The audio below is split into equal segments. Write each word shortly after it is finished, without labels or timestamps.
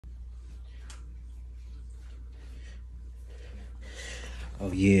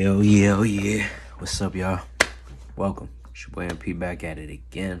Oh yeah, oh yeah, oh yeah. What's up, y'all? Welcome. It's your boy MP back at it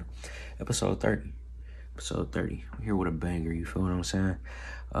again. Episode 30. Episode 30. We're here with a banger, you feel what I'm saying?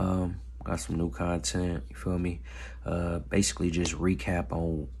 Got some new content, you feel me? Basically just recap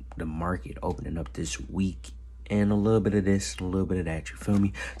on the market opening up this week and a little bit of this, and a little bit of that, you feel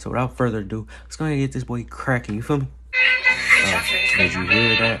me? So without further ado, let's go ahead and get this boy cracking, you feel me? Did you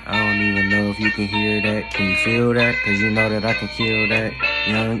hear that? I don't even know if you can hear that. Can you feel that? Cause you know that I can kill that.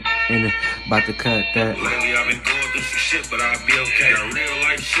 Young and about to cut that. Lately I've been going through some shit, but I'll be okay. Got real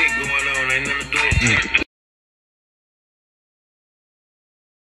life shit going on, ain't nothing to do with it.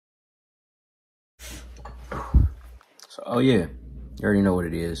 So, oh yeah, you already know what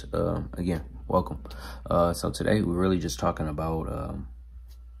it is. Again, welcome. So today we're really just talking about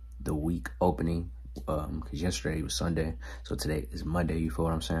the week opening. Because yesterday was Sunday, so today is Monday, you feel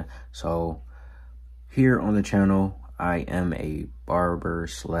what I'm saying? So here on the channel, I am a barber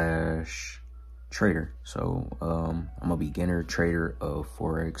slash trader. So I'm a beginner trader of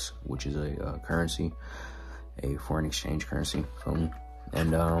Forex, which is a currency, a foreign exchange currency, feel me?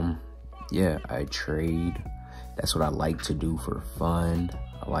 And yeah, I trade. That's what I like to do for fun.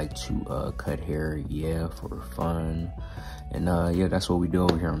 I like to cut hair, yeah, for fun. And yeah, that's what we do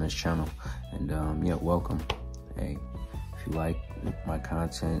over here on this channel. And yeah, welcome. Hey, if you like my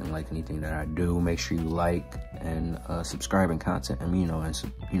content and like anything that I do, make sure you like and subscribe and content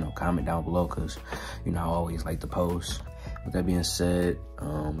and comment down below, because I always like to post. With that being said,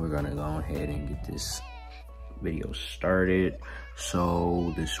 we're gonna go ahead and get this video started.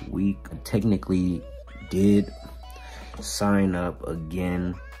 So this week I technically did sign up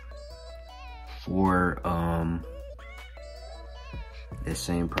again for the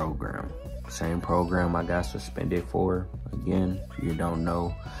same program I got suspended for. Again, if you don't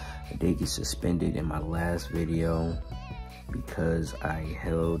know, I did get suspended in my last video because I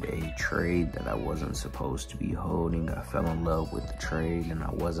held a trade that I wasn't supposed to be holding. I fell in love with the trade and I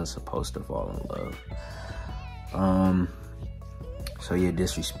wasn't supposed to fall in love. So yeah,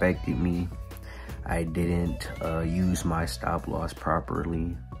 disrespected me. I didn't use my stop loss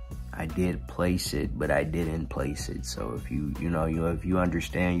properly. I did place it, but I didn't place it. So if if you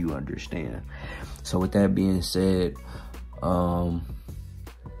understand, you understand. So with that being said,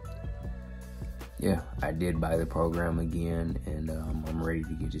 yeah, I did buy the program again, and I'm ready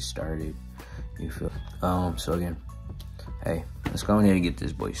to get it started. You feel? So again, hey, let's go ahead and get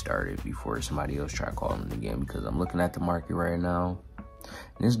this boy started before somebody else try calling again, because I'm looking at the market right now,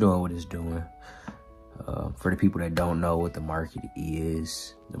 and it's doing what it's doing. For the people that don't know what the market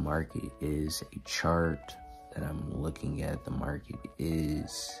is a chart that I'm looking at. The market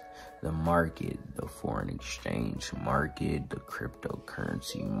is the foreign exchange market, the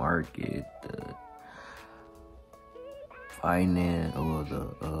cryptocurrency market, the finance, or the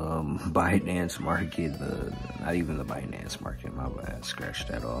Binance market, not even the Binance market, my bad, scratch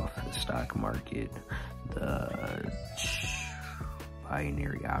that off, the stock market, the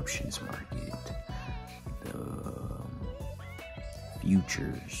binary options market, the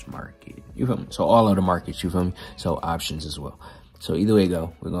futures market, you feel me? So all of the markets, you feel me? So options as well. So either way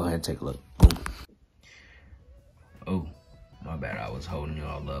go, we're gonna go ahead and take a look. Boom. Oh, my bad, I was holding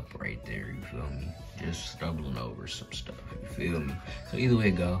y'all up right there, you feel me? Just stumbling over some stuff, you feel me? So either way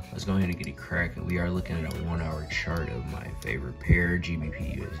go, let's go ahead and get it cracking. We are looking at a 1 hour chart of my favorite pair,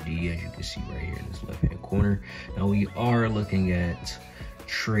 GBP USD, as you can see right here in this left hand corner. Now we are looking at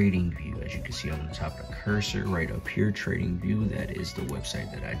Trading View, as you can see on the top of the cursor right up here. Trading View, that is the website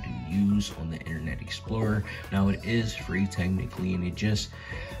that I do use on the Internet Explorer. Now it is free technically, and it just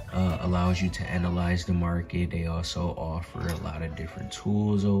allows you to analyze the market. They also offer a lot of different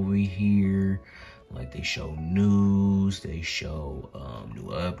tools over here, like they show news, they show new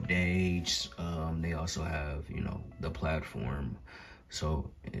updates. They also have the platform. So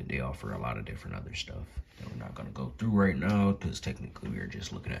they offer a lot of different other stuff that we're not gonna go through right now, because technically we're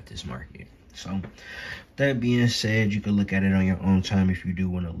just looking at this market. So that being said, you can look at it on your own time if you do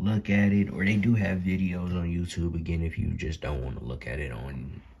want to look at it, or they do have videos on YouTube. Again, if you just don't want to look at it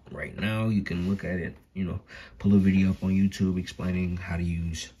on right now, you can look at it, pull a video up on YouTube explaining how to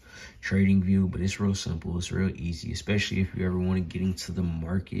use Trading View. But it's real simple, it's real easy, especially if you ever want to get into the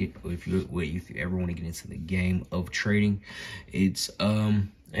market, or if you ever want to get into the game of trading. It's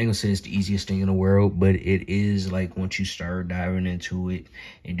I ain't gonna say it's the easiest thing in the world, but it is. Like, once you start diving into it,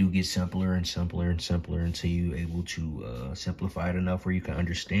 it do get simpler and simpler and simpler until you're able to simplify it enough where you can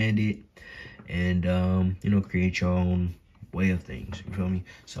understand it and create your own way of things, you feel me?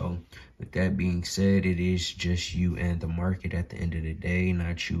 So with that being said, it is just you and the market at the end of the day,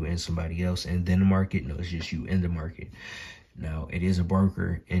 not you and somebody else and then the market. No, it's just you and the market. Now, it is a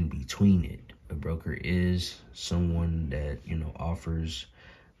broker in between it. A broker is someone that, you know, offers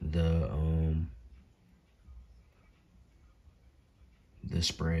the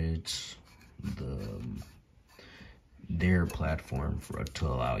spreads, their platform to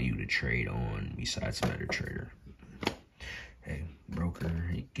allow you to trade on besides MetaTrader. Hey, broker,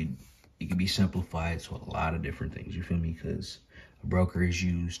 it could be simplified to a lot of different things. You feel me? Because a broker is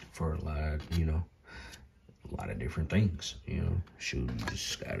used for a lot of, you know, a lot of different things. You know, shoot, you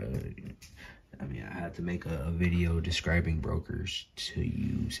just gotta. I mean, I had to make a video describing brokers to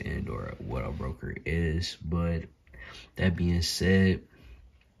use and or what a broker is. But that being said,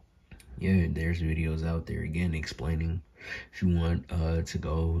 yeah, there's videos out there again explaining if you want to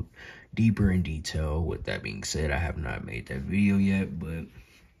go deeper in detail. With that being said, I have not made that video yet, but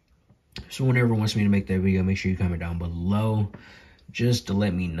so whenever wants me to make that video, make sure you comment down below just to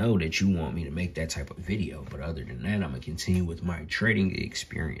let me know that you want me to make that type of video. But other than that, I'm gonna continue with my trading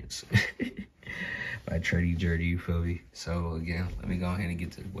experience. My trading journey, you feel me? So again, let me go ahead and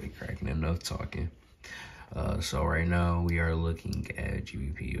get this boy cracking. Enough talking. So right now we are looking at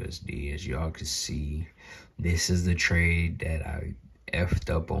GBP/USD. As y'all can see, this is the trade that I effed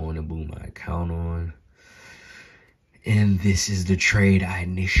up on and blew my account on. And this is the trade I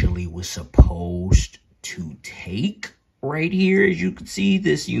initially was supposed to take. Right here, as you can see,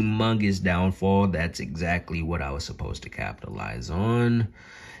 this humongous downfall. That's exactly what I was supposed to capitalize on.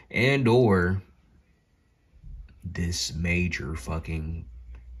 And or this major fucking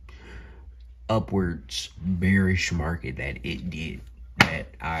upwards bearish market that it did, that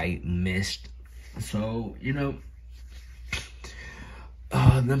I missed. So, you know,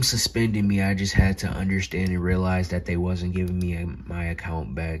 them suspending me, I just had to understand and realize that they wasn't giving me my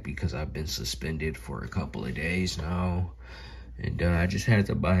account back because I've been suspended for a couple of days now. And I just had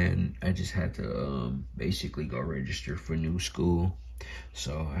to basically go register for new school.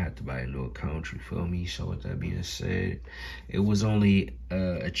 So I had to buy a new account, you feel me? So with that being said, it was only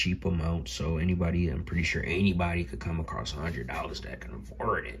a cheap amount. So anybody, I'm pretty sure anybody could come across $100 that can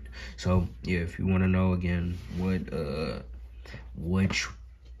afford it. So yeah, if you want to know again which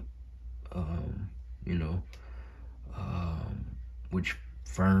which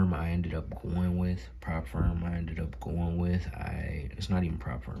firm I ended up going with, prop firm I ended up going with, it's not even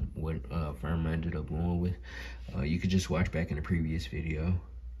prop firm, what firm I ended up going with, you could just watch back in the previous video.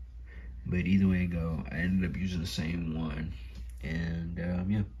 But either way it go, I ended up using the same one. And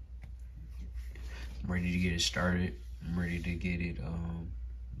yeah, I'm ready to get it started. I'm ready to get it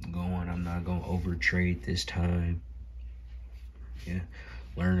going. I'm not gonna over trade this time. Yeah,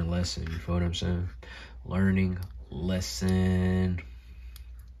 learn a lesson, you feel what I'm saying? Learning lesson.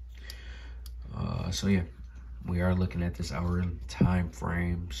 So yeah, we are looking at this hour time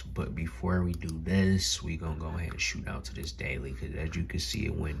frames, but before we do this, we gonna go ahead and shoot out to this daily, because as you can see,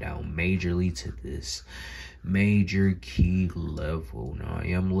 it went down majorly to this major key level. Now I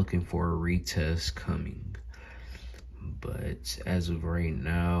am looking for a retest coming, but as of right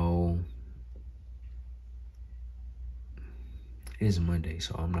now, it is Monday,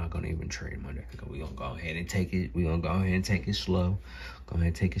 so I'm not gonna even trade Monday. We're gonna go ahead and take it. We're gonna go ahead and take it slow. Go ahead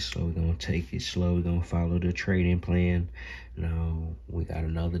and take it slow. We're gonna take it slow. We're gonna follow the trading plan. Now we got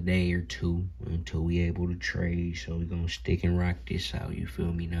another day or two until we able to trade. So we're gonna stick and rock this out. You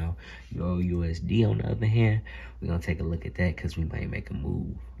feel me? Now, USD on the other hand, we're gonna take a look at that because we might make a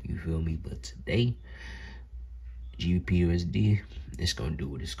move. You feel me? But today, GBP/USD, it's gonna do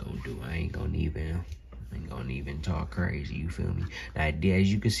what it's gonna do. I ain't gonna even talk crazy, you feel me? Now,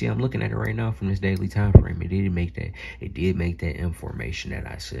 as you can see, I'm looking at it right now from this daily time frame. It did make that information that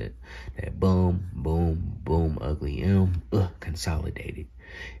I said, that boom, boom, boom, ugly M, consolidated.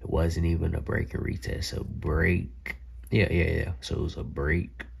 It wasn't even a break and retest, a break. Yeah. So it was a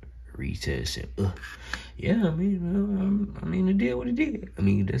break, retest, and yeah, I mean, it did what it did. I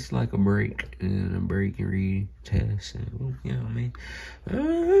mean, that's like a break and a break and retest, and yeah, I mean,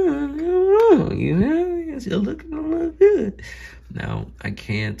 you know, it's still looking a little good. Now, I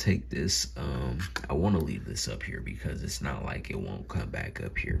can't take this. I want to leave this up here because it's not like it won't come back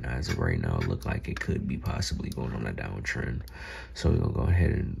up here. Now, as of right now, it look like it could be possibly going on a downtrend. So we're gonna go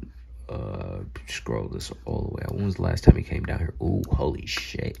ahead and scroll this all the way. When was the last time it came down here? Ooh, holy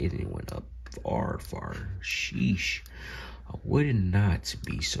shit, it went up far. Sheesh. I would not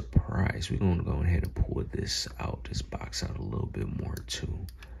be surprised. We're gonna go ahead and pull this box out a little bit more too.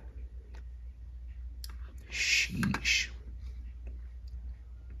 Sheesh.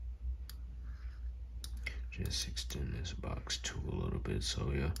 Just extend this box too a little bit.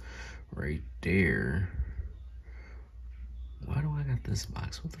 So yeah, right there. Why do I got this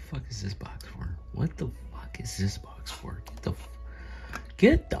box? What the fuck is this box for? What the fuck fuck is this box for?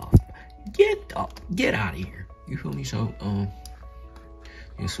 Get out of here. You feel me? So,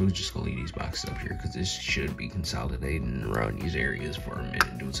 yeah, so we're just gonna leave these boxes up here because this should be consolidating around these areas for a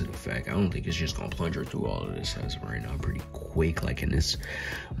minute due to the fact I don't think it's just gonna plunger through all of this as of right now pretty quick, like in this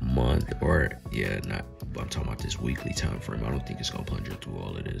month, or yeah, not, I'm talking about this weekly time frame. I don't think it's gonna plunger through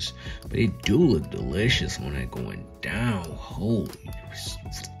all of this, but it do look delicious on that going down. Holy,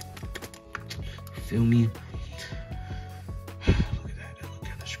 feel me? Look at that, that look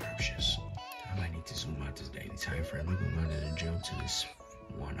kind of scrumptious. I might need to zoom out this daily time frame. We're gonna go ahead and jump to this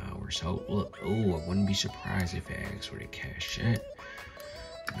 1 hour. So look, oh, I wouldn't be surprised if it asks for the cash chat.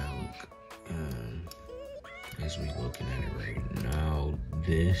 Now look, as we looking at it right now,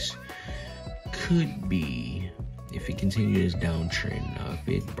 this could be, if it continues this downtrend, now if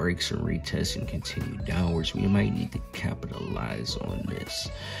it breaks and retests and continue downwards, we might need to capitalize on this.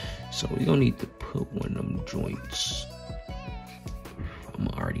 So we're gonna need to put one of them joints.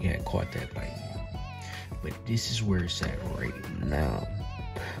 I already had caught that by you, but this is where it's at right now.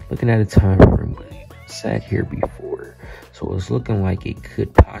 Looking at a time frame, we sat here before, so it's looking like it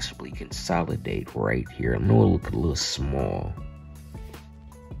could possibly consolidate right here. I know it look a little small.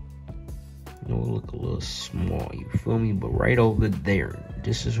 You feel me? But right over there,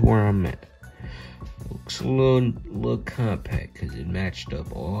 this is where I'm at. Looks a little compact because it matched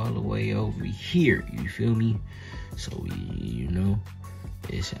up all the way over here. You feel me? So you know,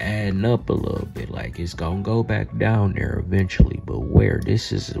 it's adding up a little bit. Like it's gonna go back down there eventually, but where?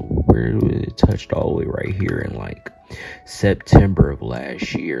 This is where it touched all the way right here in like September of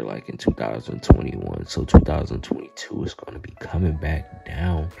last year, like in 2021. So 2022 is gonna be coming back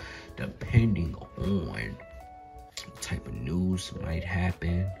down, depending on what type of news might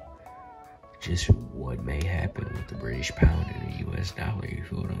happen, just what may happen with the British pound and the US dollar. You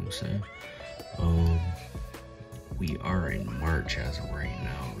feel what I'm saying? We are in March as of right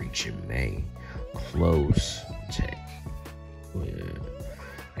now, reaching May, close to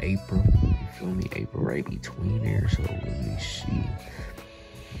April. You feel me? April right between there. So let me see.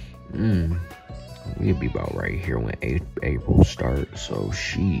 We'll be about right here when April starts. So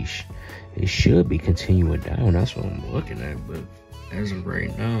sheesh, it should be continuing down. That's what I'm looking at. But as of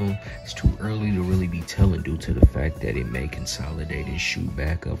right now, it's too early to really be telling due to the fact that it may consolidate and shoot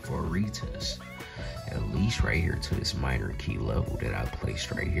back up for a retest. At least right here to this minor key level that I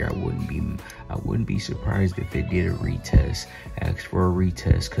placed right here. I wouldn't be surprised if it did a retest, asked for a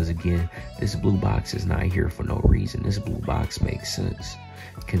retest, because again, this blue box is not here for no reason. This blue box makes sense.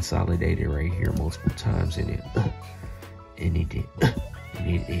 Consolidated right here multiple times, and it did.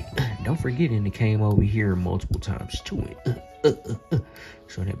 Don't forget, and it came over here multiple times to it.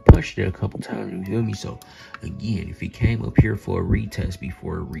 So they punched it a couple times. You feel me? So again, if it came up here for a retest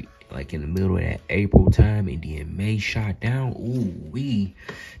before like in the middle of that April time, and then May shot down,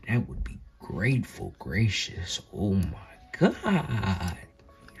 that would be grateful gracious. Oh my God.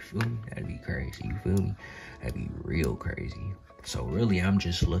 You feel me? That'd be crazy. You feel me? That'd be real crazy. So really, I'm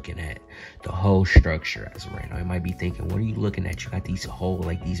just looking at the whole structure as of right now. You might be thinking, what are you looking at? You got these whole,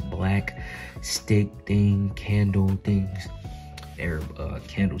 like these black stick thing, candle things. They're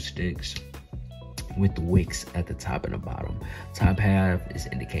candlesticks with the wicks at the top and the bottom. Top half is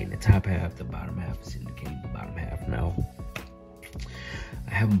indicating the top half, the bottom half is indicating the bottom half. Now,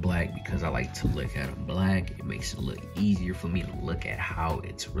 I have them black because I like to look at them black. It makes it look easier for me to look at how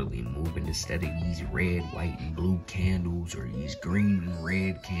it's really moving instead of these red, white, and blue candles or these green and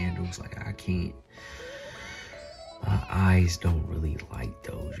red candles. Like I can't, my eyes don't really like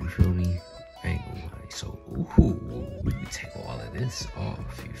those. You feel me? I ain't gonna lie. So, we can take all of this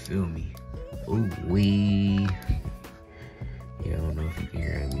off. You feel me? Yeah, I don't know if you can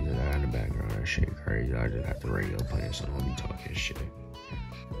hear me in the background. That shit crazy. I just got the radio playing, so don't be talking shit.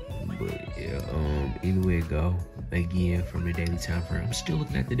 But yeah, either way it go, again, from the daily time frame, I'm still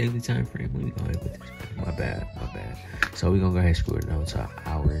looking at the daily time frame. Let me go ahead and put this back. My bad. So we're gonna go ahead and screw it down to our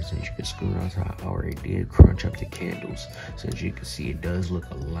hours. As you can screw it down to our hour, it did crunch up the candles. So as you can see, it does look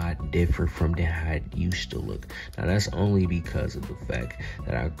a lot different from how it used to look. Now that's only because of the fact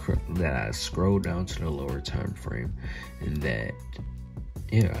that I scrolled down to the lower time frame, and that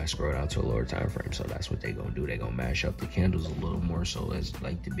I scrolled out to a lower time frame. So that's what they gonna do. They gonna mash up the candles a little more. So as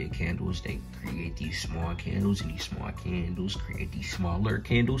like the big candles, they create these small candles, and these small candles create these smaller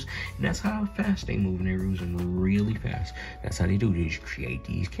candles. And that's how fast they move, and they're moving really fast. That's how they do. They just create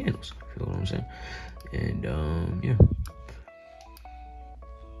these candles. Feel what I'm saying? And yeah.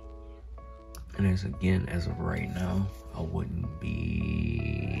 And as of right now, I wouldn't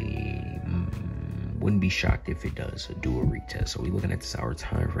be wouldn't be shocked if it does do a retest. So we're looking at this hour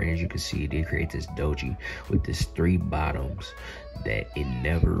time frame. As you can see, it did create this doji with this 3 bottoms that it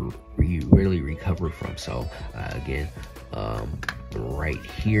never really recovered from. So again, right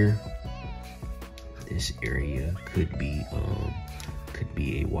here, this area could be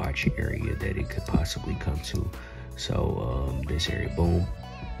a watch area that it could possibly come to. So this area, boom,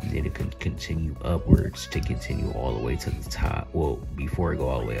 and then it can continue upwards to continue all the way to the top. Well, before it go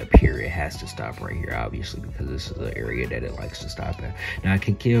all the way up here, it has to stop right here, obviously, because this is the area that it likes to stop at. Now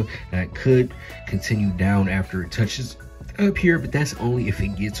it could continue down after it touches up here, but that's only if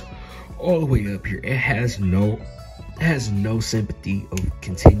it gets all the way up here. It has no sympathy of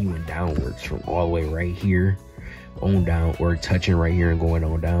continuing downwards from all the way right here on down, or touching right here and going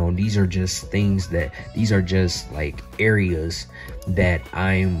on down. These are just like areas that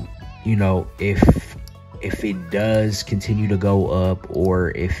I'm, you know, if it does continue to go up,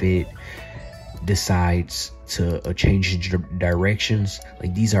 or if it decides to change directions,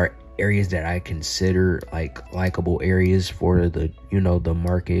 like these are areas that I consider like likable areas for the, you know, the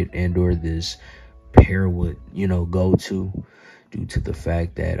market and or this pair would, you know, go to, due to the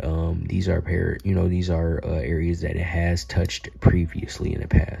fact that these are areas that it has touched previously in the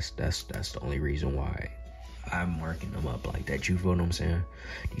past. That's the only reason why I'm marking them up like that. You feel what I'm saying?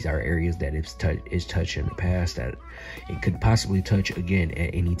 These are areas that it's touched in the past that it could possibly touch again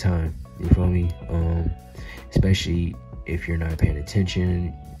at any time. You feel me? Especially if you're not paying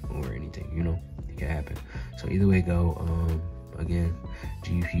attention or anything, you know, it can happen. So either way go, again,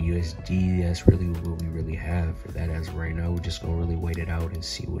 GBP/USD, that's really what we really have for that as of right now. We're just gonna really wait it out and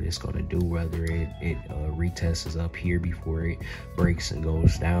see what it's gonna do, whether it retests up here before it breaks and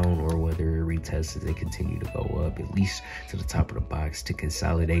goes down, or whether it retests as it continue to go up at least to the top of the box to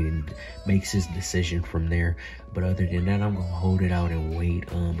consolidate and makes his decision from there. But other than that, I'm gonna hold it out and wait.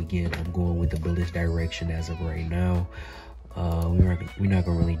 Again, I'm going with the bullish direction as of right now. We're not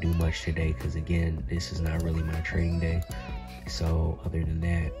gonna really do much today, because again, this is not really my trading day. So other than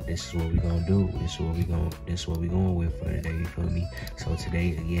that, this is what we're gonna do. This is what we're going with for today, you feel me? So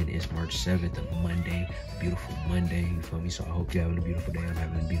today again is March 7th, Monday, beautiful Monday, you feel me? So I hope you're having a beautiful day. I'm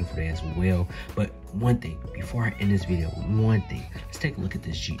having a beautiful day as well. But one thing, before I end this video, let's take a look at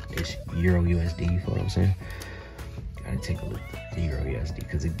this Euro USD, you feel what I'm saying? Gotta take a look at the Euro USD,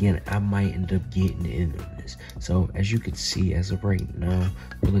 because again, I might end up getting in on this. So as you can see, as of right now,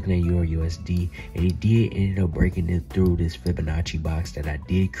 we're looking at Euro USD, and it did end up breaking it through this Fibonacci box that I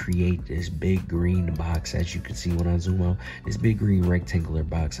did create, this big green box. As you can see when I zoom out, this big green rectangular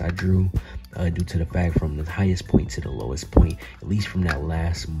box I drew due to the fact from the highest point to the lowest point, at least from that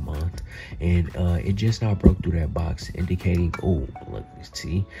last month, and it just now broke through that box, indicating, oh look,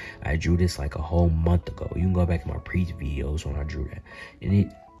 see, I drew this like a whole month ago. You can go back in my previous videos when I drew that,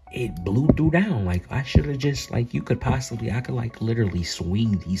 and it blew through down. Like I should have just, like, I could like literally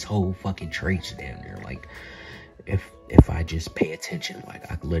swing these whole fucking trades down there. Like if I just pay attention, like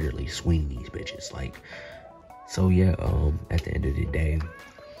I could literally swing these bitches. Like, so yeah, at the end of the day,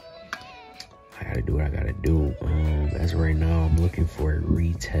 I gotta do what I gotta do. As of right now, I'm looking for a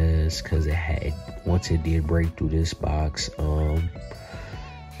retest, because once it did break through this box,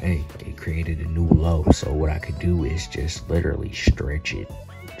 hey, it created a new low. So what I could do is just literally stretch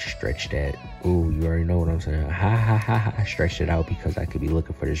that. Ooh, you already know what I'm saying. I stretched it out, because I could be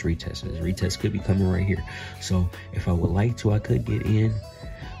looking for this retest, and this retest could be coming right here. So if I would like to, I could get in.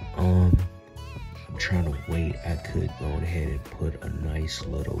 I'm trying to wait. I could go ahead and put a nice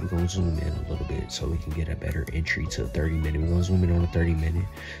little, we're gonna zoom in a little bit so we can get a better entry to 30-minute. We're gonna zoom in on a 30-minute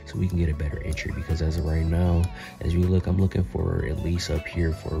so we can get a better entry, because as of right now, as you look, I'm looking for at least up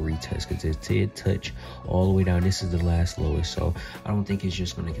here for a retest, because it did touch all the way down. This is the last lowest, so I don't think it's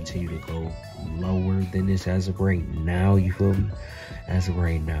just gonna continue to go lower than this as of right now, you feel me? As of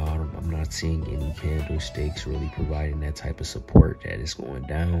right now, I'm not seeing any candlesticks really providing that type of support that is going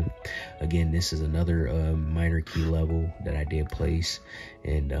down. Again, this is another minor key level that I did place,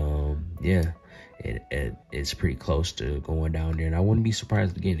 and yeah, it's pretty close to going down there, and I wouldn't be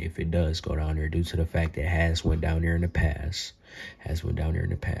surprised again if it does go down there, due to the fact that it has went down there in the past.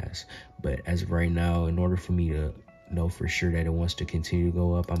 But as of right now, in order for me to know for sure that it wants to continue to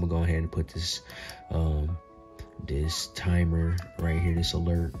go up, I'm gonna go ahead and put this this timer right here, this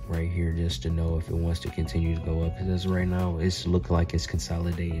alert right here, just to know if it wants to continue to go up. Because right now it's looking like it's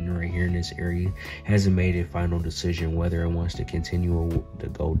consolidating right here in this area. Hasn't made a final decision whether it wants to continue to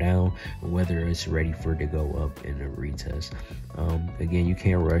go down, or whether it's ready for it to go up in a retest. Again, you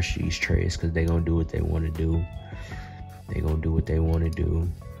can't rush these trades, because they're gonna do what they want to do.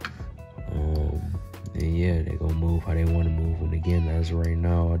 And yeah, they're gonna move how they want to move. And again, as of right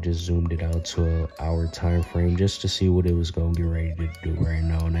now, I just zoomed it out to an hour time frame just to see what it was gonna get ready to do right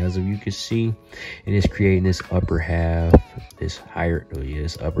now. And as you can see, it is creating this upper half, this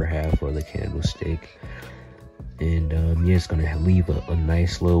upper half of the candlestick. And yeah, it's gonna leave a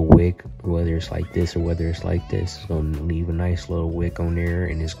nice little wick, whether it's like this or whether it's like this. It's gonna leave a nice little wick on there,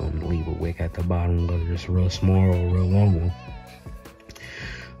 and it's gonna leave a wick at the bottom, whether it's real small or a real long one.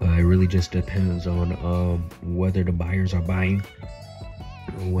 It really just depends on whether the buyers are buying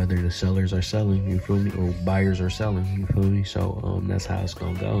or whether the sellers are selling, you feel me, or buyers are selling, you feel me. So that's how it's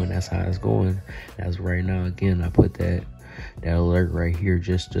gonna go, and that's how it's going. As of right now, again, I put that alert right here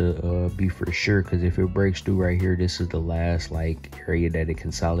just to be for sure, because if it breaks through right here, this is the last like area that it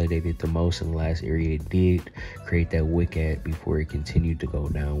consolidated the most, and the last area it did create that wick at before it continued to go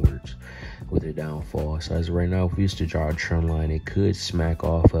downwards with a downfall. So as of right now, if we used to draw a trend line, it could smack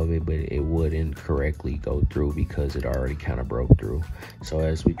off of it, but it wouldn't correctly go through because it already kind of broke through. So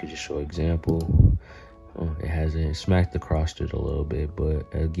as we could just show example, it hasn't smacked across it a little bit, but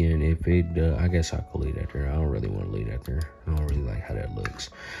again, if it I guess I could leave that there. I don't really want to leave that there. I don't really like how that looks.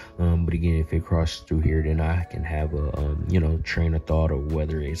 But again, if it crosses through here, then I can have a train of thought of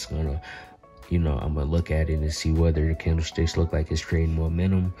whether it's gonna, I'm gonna look at it and see whether the candlesticks look like it's creating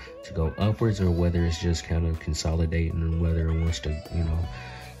momentum to go upwards, or whether it's just kind of consolidating, and whether it wants to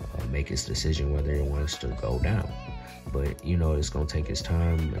make its decision whether it wants to go down. But it's gonna take its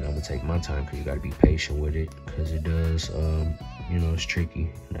time, and I'm gonna take my time, because you got to be patient with it, because it does it's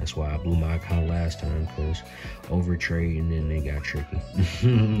tricky. And that's why I blew my account last time, because over trade and then they got tricky.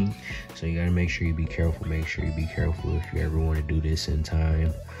 So you got to make sure you be careful. Make sure you be careful if you ever want to do this in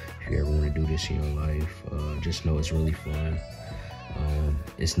time, if you ever want to do this in your life. Just know it's really fun.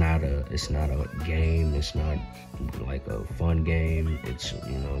 It's not a game. It's not like a fun game. It's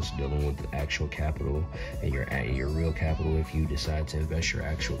it's dealing with the actual capital and your real capital if you decide to invest your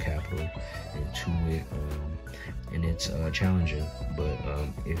actual capital into it. And it's challenging, but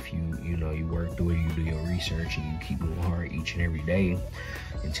if you work through it, you do your research, and you keep going hard each and every day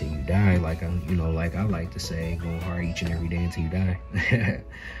until you die. Like I like to say, go hard each and every day until you die.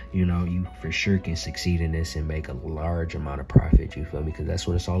 You for sure can succeed in this and make a large amount of profit, you feel me? Because that's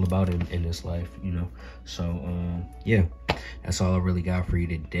what it's all about in this life, So yeah, that's all I really got for you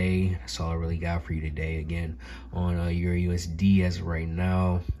today. Again, on Euro USD as of right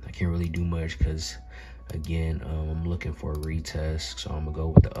now, I can't really do much because again, I'm looking for a retest, so I'm gonna go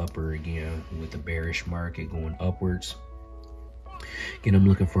with the upper again with the bearish market going upwards. Again, I'm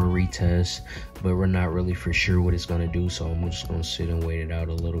looking for a retest, but we're not really for sure what it's gonna do, so I'm just gonna sit and wait it out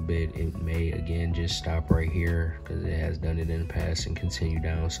a little bit. It may again just stop right here because it has done it in the past and continue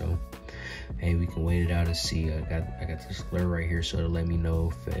down. So hey, we can wait it out and see. I got this alert right here, so to let me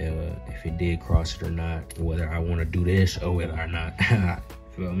know if it did cross it or not, whether I want to do this or whether or not.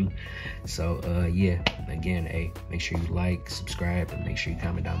 Feel me? So yeah, again, hey, make sure you like, subscribe, and make sure you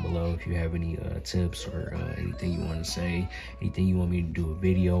comment down below if you have any tips or anything you want to say, anything you want me to do a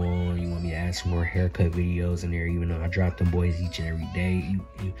video on, you want me to add some more haircut videos in there, even though I drop them boys each and every day,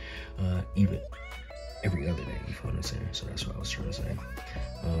 even every other day, you feel what I'm saying? So that's what I was trying to say.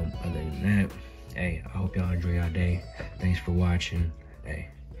 Other than that, hey, I hope y'all enjoy your day. Thanks for watching. Hey,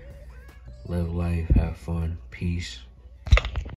 live life, have fun, peace.